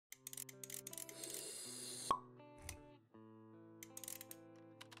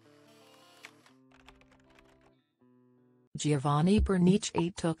Giovanni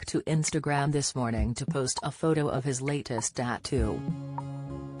Pernice took to Instagram this morning to post a photo of his latest tattoo.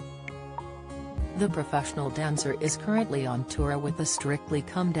 The professional dancer is currently on tour with the Strictly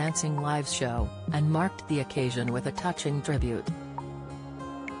Come Dancing live show, and marked the occasion with a touching tribute.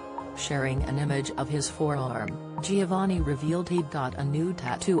 Sharing an image of his forearm, Giovanni revealed he'd got a new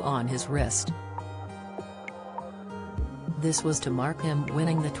tattoo on his wrist. This was to mark him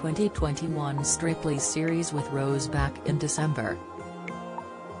winning the 2021 Strictly series with Rose back in December.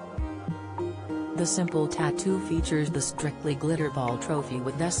 The simple tattoo features the Strictly Glitter Ball trophy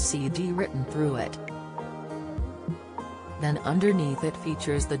with SCD written through it. Then underneath it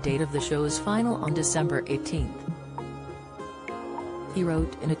features the date of the show's final on December 18. He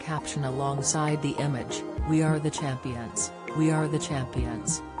wrote in a caption alongside the image, "We are the champions, we are the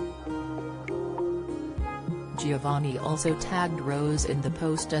champions." Giovanni also tagged Rose in the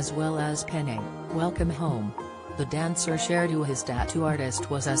post as well as penning, "Welcome home." The dancer shared who his tattoo artist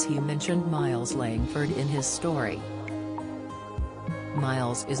was as he mentioned Miles Langford in his story.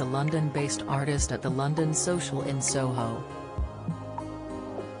 Miles is a London-based artist at the London Social in Soho.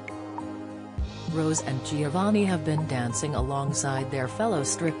 Rose and Giovanni have been dancing alongside their fellow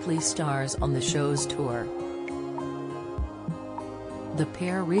Strictly stars on the show's tour. The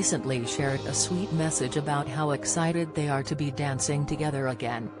pair recently shared a sweet message about how excited they are to be dancing together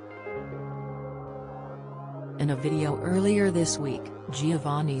again. In a video earlier this week,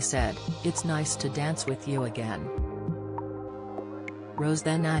 Giovanni said, "It's nice to dance with you again." Rose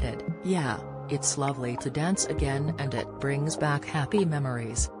then added, "Yeah, it's lovely to dance again and it brings back happy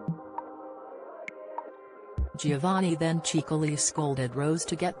memories." Giovanni then cheekily scolded Rose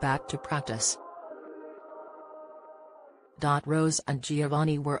to get back to practice. Rose and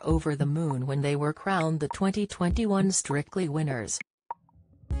Giovanni were over the moon when they were crowned the 2021 Strictly winners.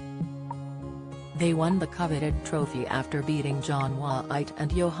 They won the coveted trophy after beating John White and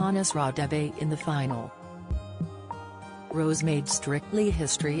Johannes Radebe in the final. Rose made Strictly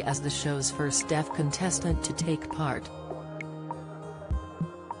history as the show's first deaf contestant to take part.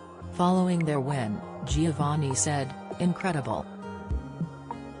 Following their win, Giovanni said, "Incredible.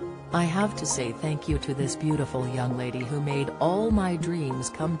 I have to say thank you to this beautiful young lady who made all my dreams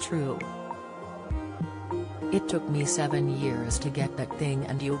come true. It took me 7 years to get that thing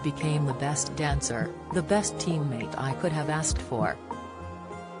and you became the best dancer, the best teammate I could have asked for.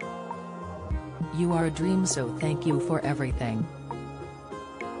 You are a dream, so thank you for everything."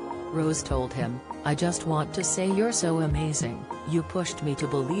 Rose told him, "I just want to say you're so amazing, you pushed me to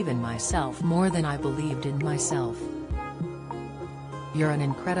believe in myself more than I believed in myself. You're an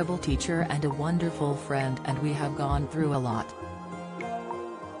incredible teacher and a wonderful friend, and we have gone through a lot.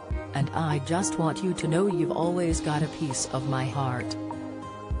 And I just want you to know you've always got a piece of my heart."